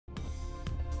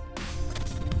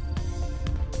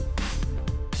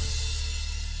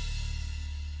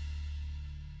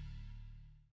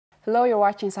Hello, you're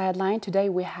watching Sightline. Today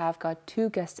we have got two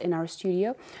guests in our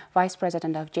studio, Vice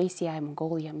President of JCI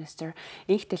Mongolia, Mr.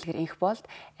 Inkhbold,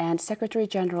 and Secretary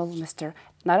General, Mr.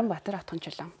 Narambatar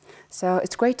Atonchalam. So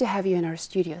it's great to have you in our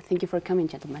studio. Thank you for coming,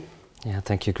 gentlemen. Yeah,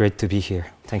 thank you. Great to be here.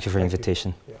 Thank you for the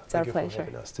invitation. Yeah, it's our pleasure. For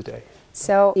having us today.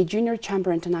 So the Junior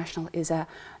Chamber International is a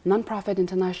non-profit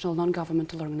international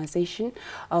non-governmental organization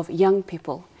of young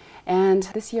people. And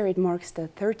this year it marks the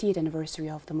 30th anniversary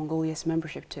of the Mongolia's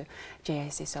membership to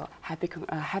JIC. So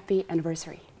happy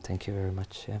anniversary. Thank you very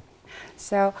mumuch. Yeah.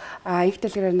 So,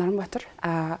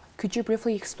 could you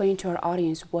briefly explain to our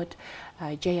audience what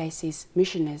JIC's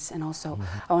mission is? And also,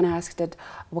 I want to ask that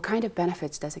what kind of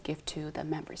benefits does it give to the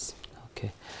members?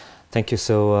 Okay, thank you.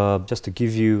 So, just to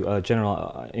give you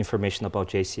general information about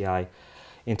JCI,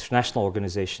 international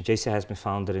organization. JCI has been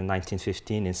founded in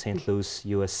 1915 in St. Louis,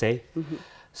 USA.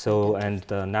 So, and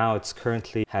now it's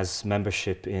currently has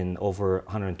membership in over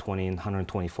 120 and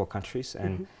 124 countries,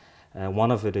 and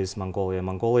one of it is Mongolia.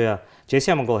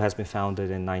 JCI Mongolia has been founded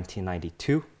in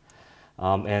 1992,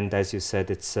 and as you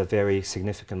said, it's a very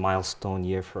significant milestone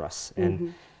year for us.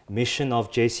 And mission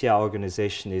of JCI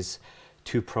organization is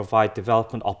to provide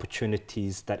development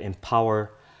opportunities that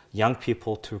empower young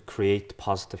people to create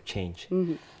positive change.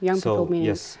 Young people meaning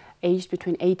yes. Aged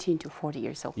between 18 to 40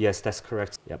 years old. Yes, that's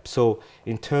correct. Yep. So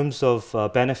in terms of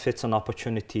benefits and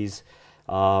opportunities,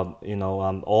 all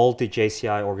the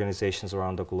JCI organizations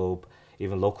around the globe,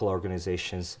 even local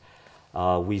organizations,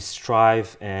 we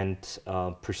strive and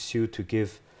pursue to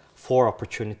give 4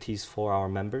 opportunities for our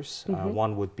members.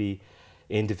 One would be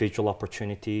individual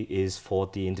opportunity is for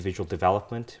the individual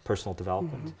development, personal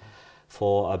development.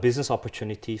 For a business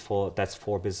opportunity, that's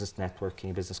for business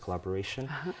networking, business collaboration.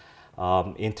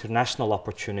 International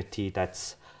opportunity,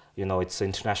 that's, it's an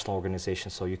international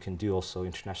organization, so you can do also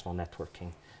international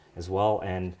networking as well.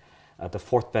 And the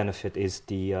 4th benefit is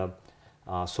the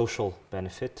social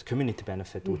benefit, community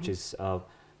benefit, which is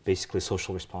basically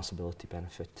social responsibility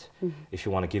benefit. If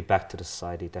you want to give back to the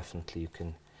society, definitely you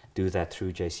can do that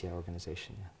through JCI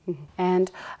organization. Yeah.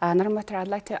 And Narambatar, I'd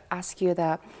like to ask you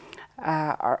the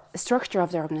structure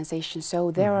of the organization.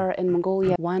 So there are in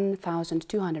Mongolia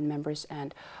 1,200 members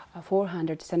and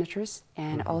 400 senators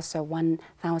and also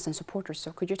 1,000 supporters.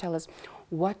 So could you tell us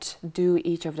what do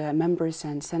each of the members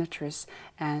and senators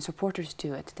and supporters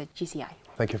do at the JCI?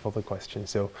 Thank you for the question.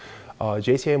 So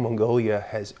JCI Mongolia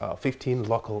has 15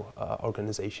 local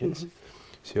organizations.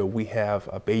 So we have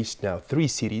based now 3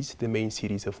 cities, the main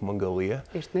cities of Mongolia.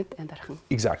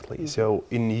 Exactly. So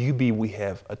in UB we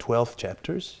have 12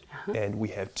 chapters, and we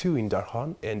have 2 in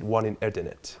Darkhan and 1 in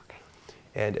Erdenet.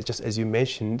 And just as you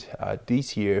mentioned,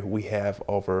 this year we have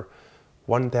over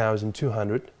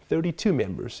 1,232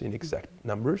 members in exact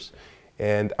numbers.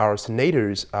 And our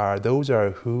senators are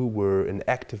who were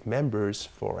active members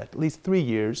for at least 3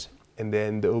 years, and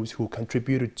then those who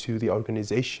contributed to the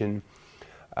organization.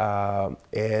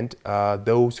 And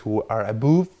those who are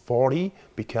above 40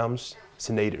 becomes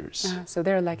senators. So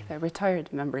they're like the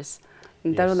retired members.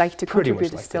 And they would like to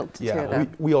contribute still to the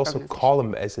we also call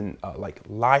them as an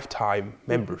lifetime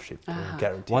membership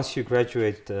guarantee. Once you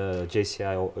graduate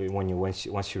JCI,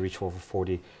 once you reach over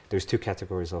 40, there's 2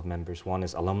 categories of members. One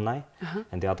is alumni,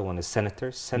 and the other one is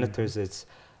senators. Senators, it's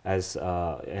as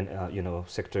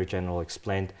Secretary General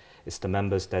explained, it's the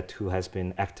members who has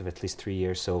been active at least 3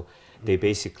 years. So they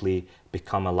basically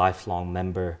become a lifelong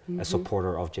member, a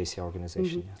supporter of JCI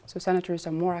organization. So senators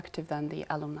are more active than the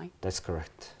alumni? That's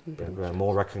correct. They're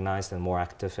more recognized and more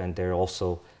active, and they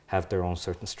also have their own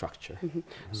certain structure.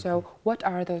 So what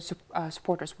are the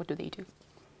supporters? What do they do?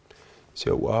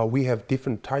 So we have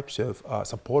different types of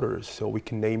supporters. So we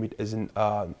can name it as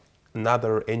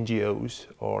another NGOs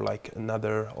or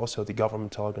also the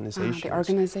governmental organizations, the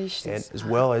organizations, and as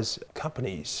well as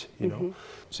companies.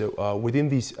 So within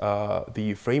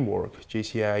the framework,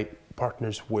 JCI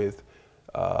partners with,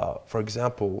 for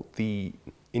example,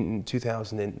 in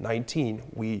 2019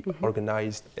 we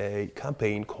organized a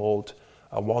campaign called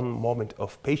One Moment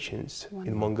of Patience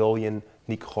in Mongolian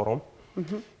Nikhorom.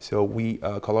 So we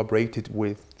collaborated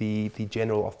with the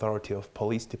General Authority of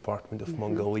Police Department of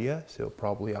Mongolia, so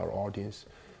probably our audience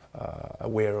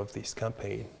aware of this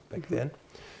campaign back then.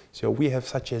 So we have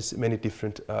such as many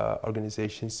different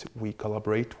organizations we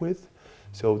collaborate with,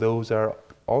 so those are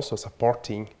also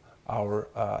supporting our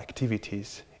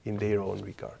activities in their own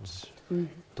regards.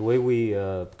 The way we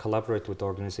collaborate with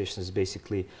organizations is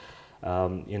basically,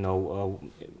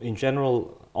 in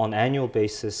general, on annual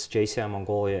basis, JCI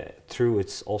Mongolia, through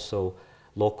its also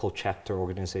local chapter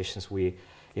organizations, we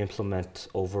implement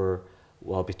over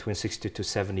between 60 to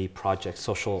 70 projects,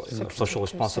 social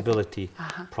responsibility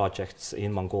projects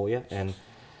in Mongolia, and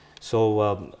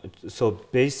So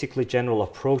basically, general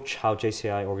approach how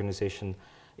JCI organization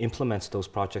implements those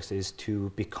projects is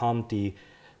to become the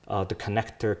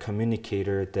connector,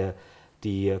 communicator,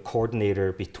 the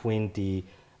coordinator between the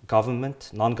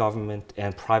government, non-government,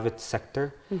 and private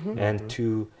sector, and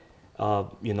to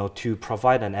to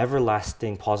provide an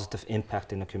everlasting positive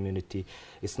impact in the community.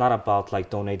 It's not about like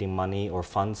donating money or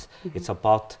funds. It's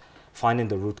about finding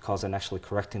the root cause and actually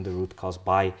correcting the root cause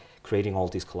by creating all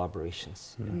these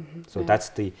collaborations. So that's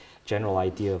the general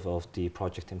idea of the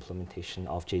project implementation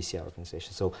of JCI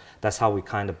organization. So that's how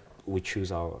we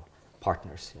choose our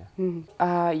partners.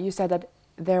 You said that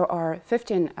there are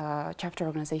 15 chapter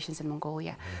organizations in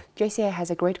Mongolia. JCI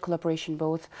has a great collaboration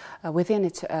both within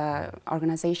its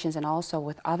organizations and also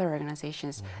with other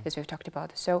organizations, as we've talked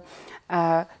about. So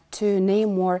to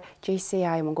name more,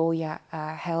 JCI Mongolia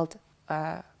held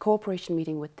a cooperation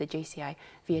meeting with the JCI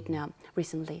Vietnam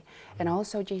recently. And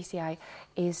also JCI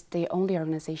is the only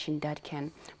organization that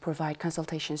can provide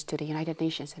consultations to the United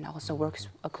Nations and also works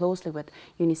closely with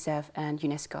UNICEF and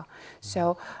UNESCO.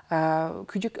 So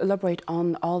could you elaborate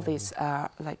on all these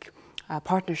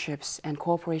partnerships and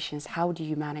cooperations? How do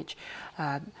you manage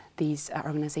these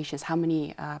organizations? How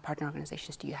many partner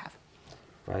organizations do you have?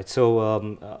 Right. So,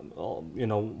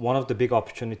 one of the big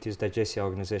opportunities that JCI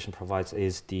organization provides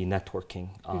is the networking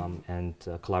and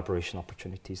collaboration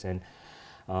opportunities. And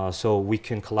so we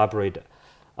can collaborate,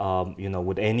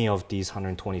 with any of these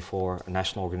 124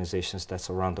 national organizations that's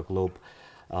around the globe.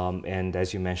 And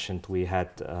as you mentioned, we had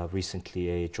recently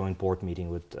a joint board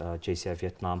meeting with JCI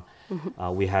Vietnam.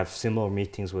 We have similar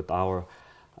meetings with our,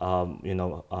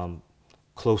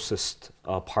 closest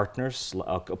partners,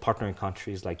 partnering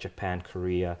countries like Japan,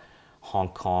 Korea, Hong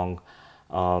Kong,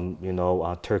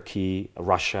 Turkey,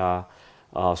 Russia.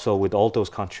 So with all those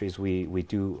countries, we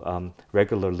do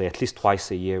regularly, at least twice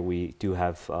a year, we do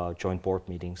have joint board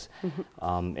meetings.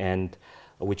 And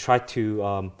we try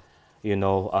to,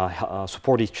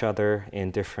 support each other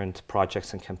in different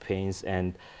projects and campaigns,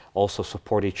 and also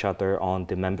support each other on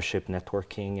the membership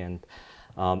networking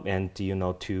and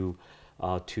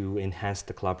to enhance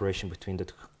the collaboration between the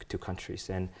two countries.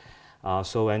 And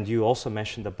and you also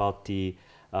mentioned about the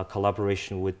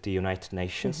collaboration with the United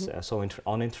Nations. So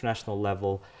on international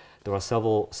level, there are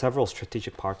several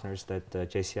strategic partners that the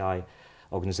JCI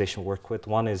organization work with.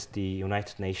 One is the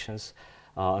United Nations.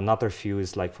 Another few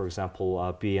is like, for example,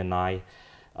 BNI,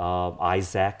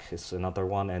 ISAC is another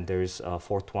one, and there's a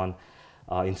fourth one,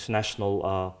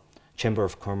 International Chamber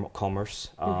of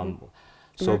Commerce.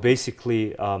 So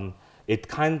basically, it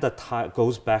kind of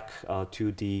goes back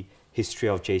to the history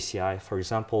of JCI. For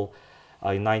example,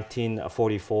 in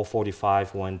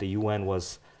 1944-45, when the UN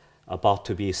was about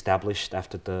to be established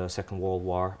after the Second World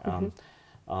War,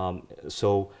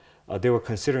 they were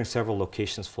considering several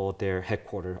locations for their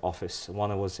headquarters office.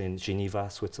 One was in Geneva,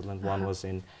 Switzerland. One was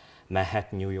in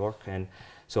Manhattan, New York. And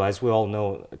so as we all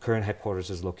know, the current headquarters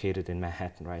is located in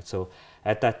Manhattan, right? So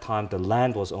at that time, the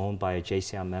land was owned by a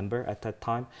JCI member at that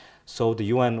time. So the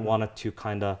UN wanted to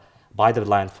kind of buy the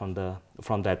land from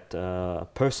that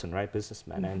person, right,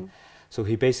 businessman. And so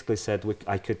he basically said,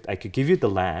 I could give you the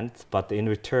land, but in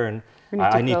return,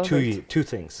 I need two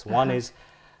things. One is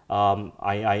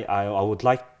I would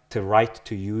like the right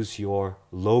to use your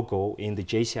logo in the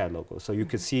JCI logo. So you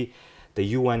could see the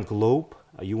UN globe,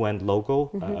 a UN logo,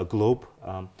 a globe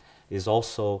is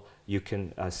also, you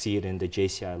can see it in the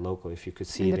JCI logo if you could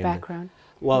see it in the background.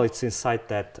 Well, it's inside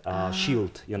that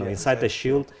shield. Inside the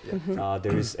shield,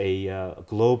 there is a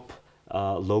globe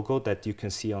logo that you can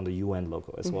see on the UN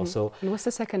logo as well. So, and what's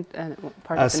the second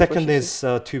part? Second is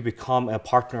to become a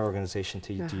partner organization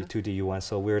to the UN.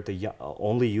 So we're the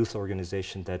only youth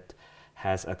organization that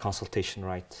has a consultation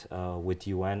right with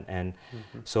UN. And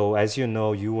so, as you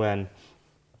know, UN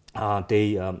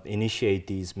they initiate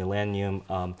these Millennium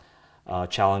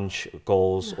Challenge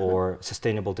goals or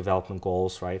Sustainable Development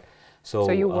Goals, right?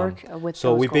 So you work with So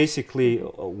those we goals. basically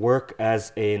work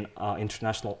as an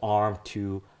international arm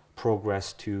to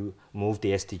progress to move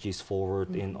the SDGs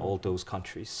forward in all those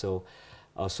countries. So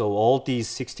all these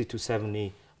 60 to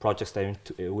 70 projects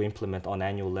that we implement on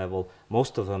annual level,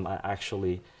 most of them are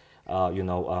actually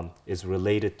is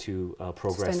related to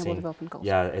progressing. Sustainable Development Goals.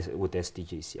 Yeah, with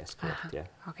SDGs. Yes, correct. Yeah.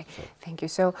 Okay, thank you.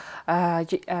 So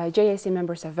JAC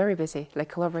members are very busy, like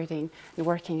collaborating and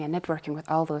working and networking with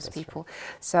all those people. Right.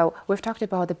 So we've talked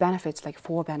about the benefits, like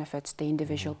 4 benefits: the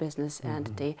individual, business, and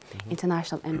the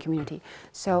international and community.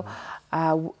 So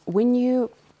when you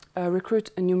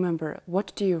recruit a new member,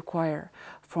 what do you require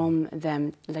from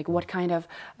them? Like, what kind of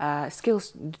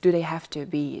skills do they have to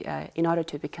be in order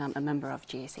to become a member of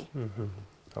JAC?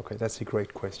 Okay, that's a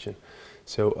great question.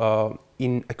 So,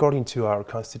 according to our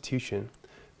constitution,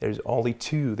 there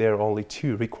are only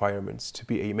two requirements to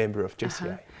be a member of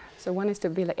JCI. So one is to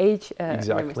be the age.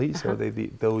 Exactly. So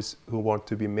those who want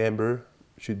to be member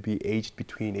should be aged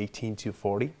between 18 to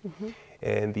 40,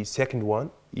 and the second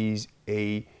one is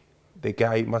the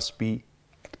guy must be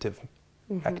active.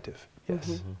 Active.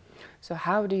 Yes. So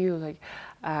how do you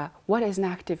what is an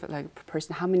active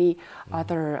person? How many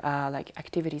other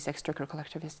activities, extracurricular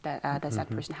activities that does that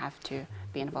person have to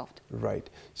be involved? Right.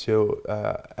 So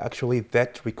actually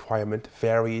that requirement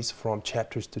varies from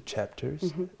chapters to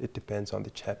chapters. It depends on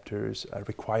the chapter's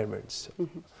requirements.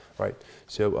 Right.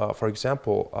 So for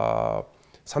example,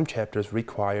 some chapters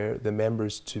require the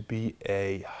members to be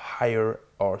a higher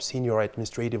or senior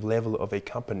administrative level of a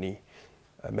company,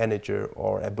 a manager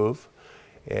or above.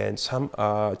 And some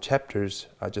chapters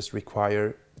just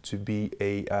require to be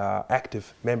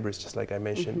active members, just like I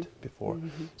mentioned before.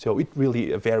 So it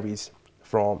really varies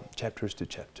from chapters to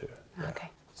chapter. Okay.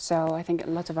 So I think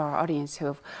lots of our audience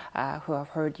who have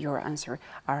heard your answer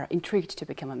are intrigued to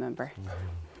become a member.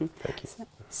 Thank you.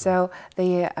 So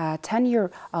the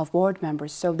tenure of board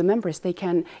members, so the members, they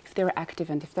can, if they're active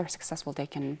and if they're successful, they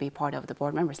can be part of the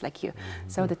board members like you.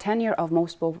 So the tenure of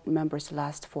most board members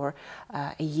lasts for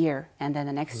a year, and then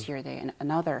the next year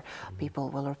another people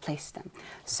will replace them.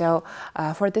 So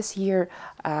for this year,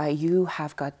 you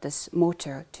have got this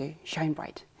motto to shine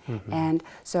bright. And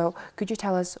so could you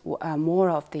tell us more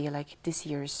of the this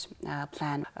year's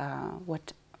plan?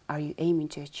 What are you aiming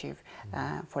to achieve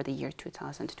for the year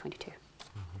 2022?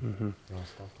 You want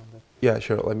to start on that? Yeah,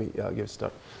 sure. Let me give a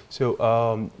start.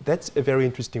 So that's a very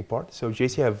interesting part. So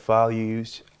JCI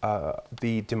values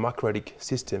the democratic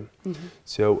system.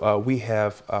 So we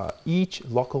have each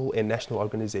local and national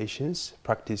organizations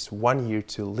practice 1 year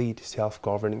to lead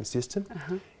self-governing system.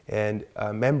 And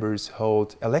members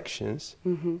hold elections,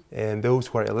 and those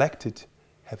who are elected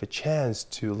have a chance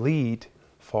to lead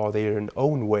for their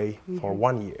own way for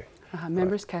 1 year.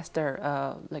 Members cast their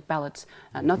ballots,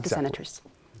 not the senators.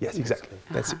 Yes, exactly.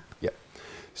 That's it. Yeah.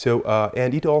 So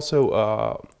and it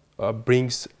also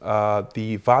brings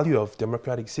the value of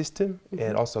democratic system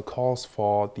and also calls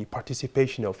for the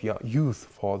participation of youth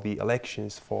for the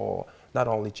elections for not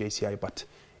only JCI but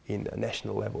in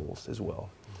national levels as well.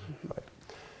 Right.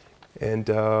 And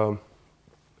so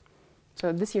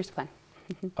this year's plan.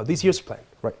 This year's plan,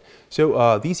 right.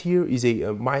 So this year is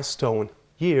a milestone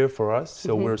year for us.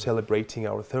 So we're celebrating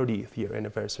our 30th year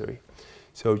anniversary.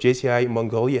 So JCI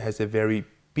Mongolia has a very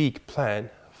big plan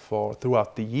for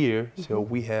throughout the year. So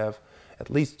we have at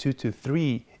least 2 to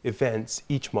 3 events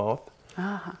each month,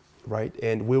 right?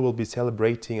 And we will be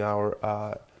celebrating our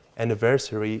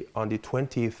anniversary on the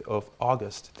 20th of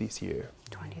August this year.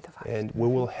 20th of August. And we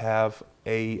will have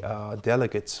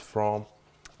delegates from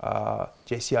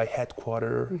JCI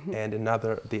headquarters and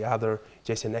the other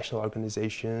JCI national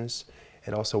organizations.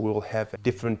 And also we will have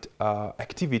different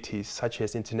activities such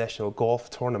as international golf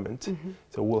tournament.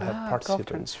 So we'll have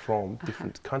participants from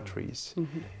different countries.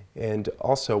 And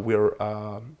also we're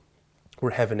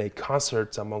having a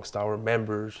concerts amongst our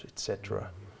members, etc.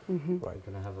 Right. We're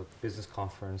going to have a business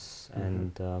conference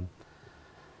and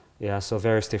yeah, so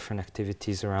various different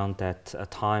activities around that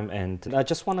time. And I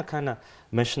just want to kind of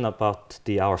mention about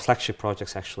our flagship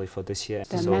projects actually for this year.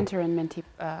 The mentor and mentee.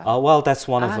 Well, that's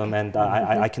one of them, and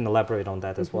I can elaborate on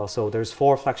that as well. So there's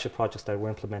 4 flagship projects that were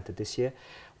implemented this year.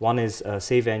 One is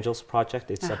Save Angels project.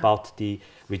 It's about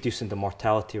reducing the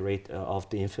mortality rate of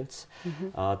the infants.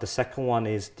 The second one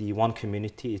is the One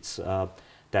Community. It's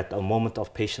that a moment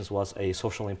of patience was a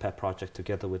social impact project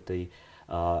together with the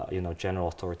general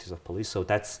authorities of police. So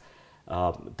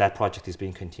that project is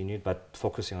being continued, but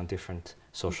focusing on different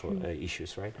social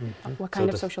issues, right? What kind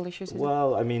of social issues is it?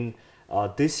 Well, I mean,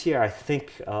 this year I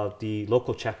think the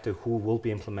local chapter who will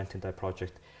be implementing that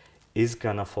project is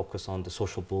gonna focus on the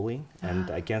social bullying and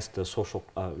against the social,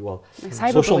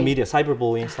 social media,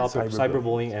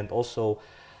 cyberbullying, and also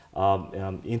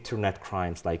internet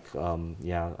crimes like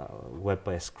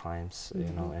web-based crimes,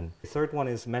 you know. And the third one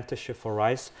is mentorship for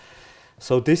rise.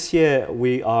 So this year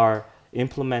we are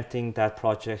implementing that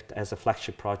project as a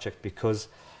flagship project because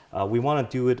we want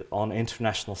to do it on an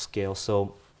international scale.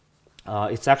 So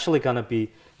it's actually going to be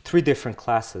 3 different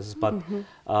classes, but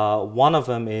one of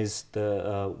them is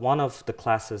one of the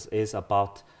classes is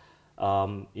about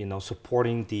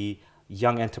supporting the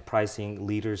young enterprising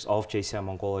leaders of JCI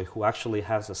Mongolia who actually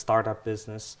has a startup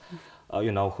business,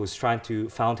 who's trying to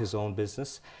found his own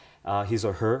business, his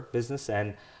or her business,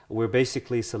 and we're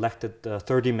basically selected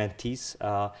 30 mentees,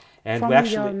 and from we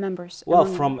actually your members. Well,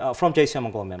 from JCI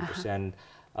Mongolia members, and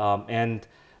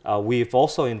we've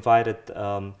also invited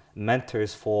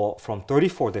mentors from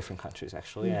 34 different countries,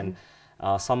 actually, and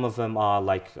some of them are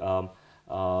like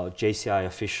JCI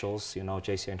officials,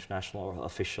 JCI international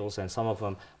officials, and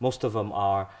most of them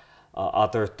are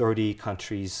other 30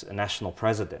 countries' national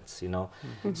presidents,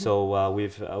 So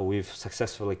we've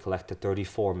successfully collected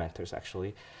 34 mentors,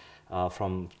 actually,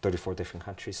 from 34 different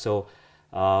countries. So,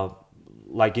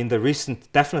 like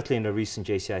definitely in the recent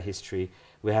JCI history,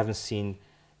 we haven't seen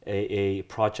a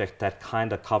project that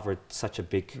kind of covered such a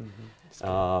big,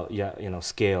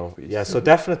 scale. Yeah, so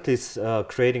definitely it's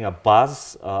creating a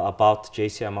buzz about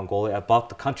JCI Mongolia, about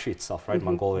the country itself, right,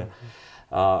 Mongolia,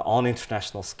 on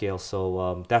international scale.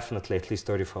 So definitely at least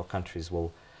 34 countries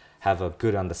will have a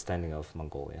good understanding of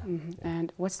Mongolia.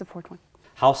 And what's the fourth one?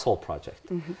 Household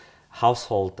project.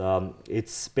 Household,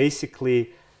 it's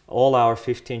basically all our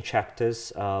 15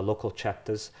 chapters, local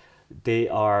chapters, they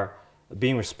are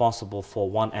being responsible for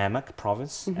one AMAC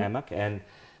province, AMAC, and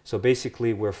so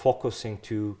basically we're focusing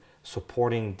to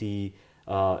supporting the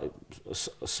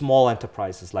small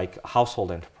enterprises, like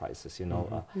household enterprises,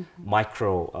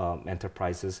 micro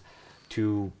enterprises,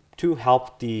 to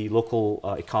help the local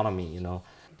economy,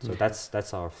 So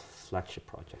that's our flagship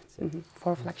project.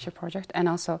 For flagship project, and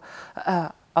also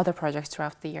other projects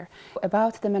throughout the year.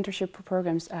 About the mentorship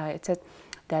programs, it said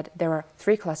that there are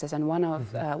 3 classes, and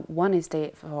one is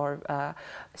for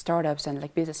startups and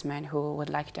like businessmen who would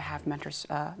like to have mentors,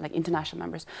 like international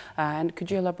members. And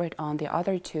could you elaborate on the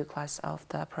other 2 classes of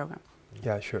the program?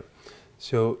 Yeah, sure.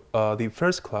 So the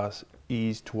first class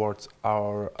is towards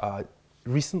our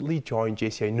recently joined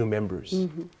JCI new members.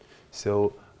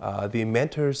 So the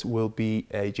mentors will be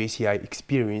JCI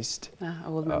experienced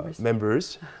old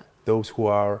members, those who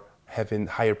are having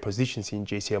higher positions in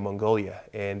JCI Mongolia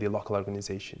and the local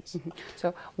organizations.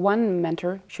 So one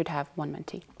mentor should have one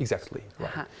mentee. Exactly,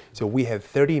 right. So we have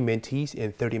 30 mentees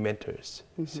and 30 mentors.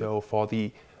 So for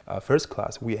the first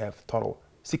class, we have total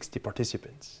 60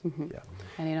 participants. Yeah.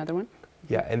 And another one?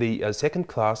 Yeah, and the second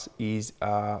class is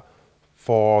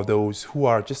for those who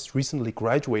are just recently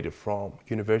graduated from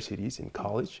universities and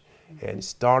college and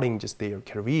starting just their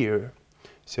career.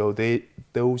 So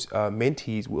those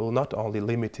mentees will not only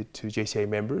limited to JCI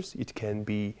members, it can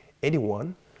be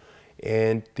anyone.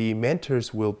 And the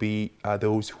mentors will be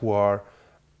those who are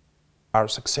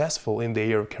successful in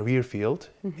their career field,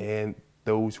 and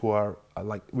those who are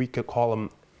like, we could call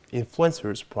them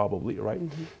influencers probably, right?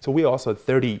 So we also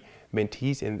 30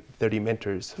 mentees and 30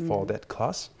 mentors for that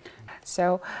class.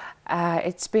 So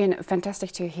it's been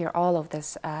fantastic to hear all of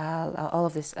this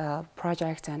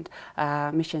projects and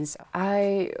missions.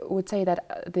 I would say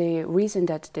that the reason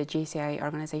that the JCI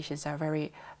organizations are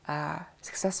very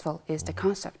successful is the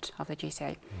concept of the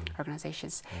JCI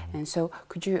organizations. And so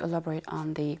could you elaborate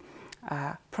on the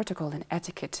protocol and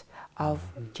etiquette of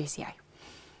JCI?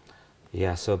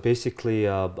 Yeah, so basically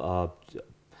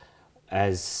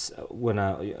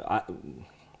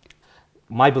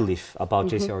my belief about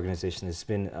JCI organization has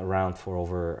been around for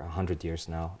over 100 years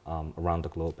now, around the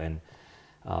globe, and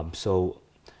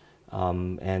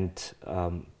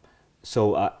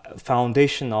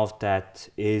foundation of that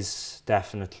is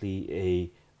definitely a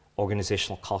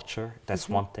organizational culture. That's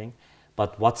one thing,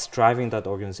 but what's driving that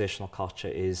organizational culture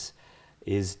is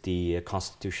the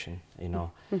Constitution.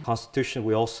 Constitution.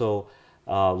 We also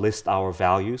list our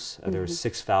values. There are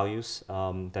 6 values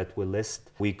that we list.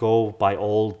 We go by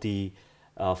all the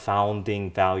founding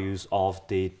values of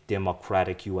the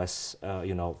democratic U.S.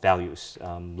 Values,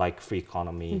 like free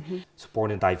economy,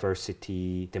 supporting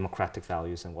diversity, democratic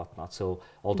values, and whatnot. So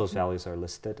all those values are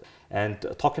listed. And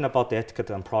talking about the etiquette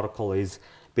and protocol is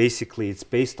basically it's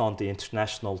based on the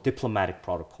international diplomatic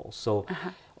protocols. So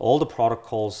all the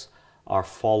protocols are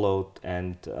followed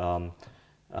and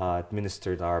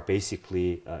administered are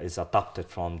basically is adopted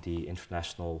from the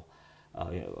international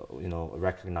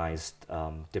recognized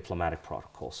diplomatic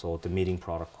protocol. So the meeting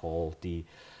protocol, the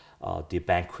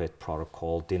banquet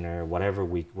protocol, dinner, wherever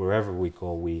we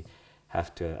go, we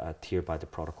have to adhere by the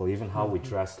protocol. Even how we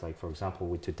dress, like for example,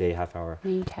 we today have our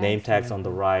name tags on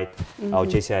the right, our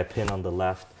JCI pin on the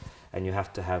left, and you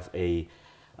have to have a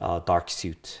dark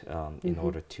suit in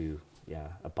order to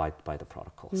abide by the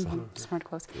protocol. So. Smart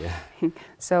clothes. Yeah.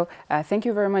 So thank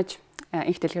you very much,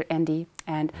 İhtilal Andy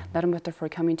and Narumbatar, for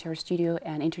coming to our studio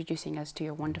and introducing us to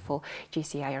your wonderful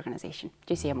JCI organization,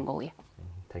 JCI Mongolia.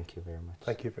 Thank you very much.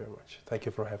 Thank you very much. Thank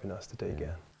you for having us today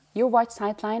again. You watched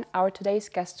Sightline. Our today's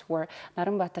guests were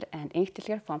Narumbatar and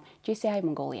İhtilal from JCI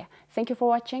Mongolia. Thank you for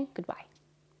watching. Goodbye.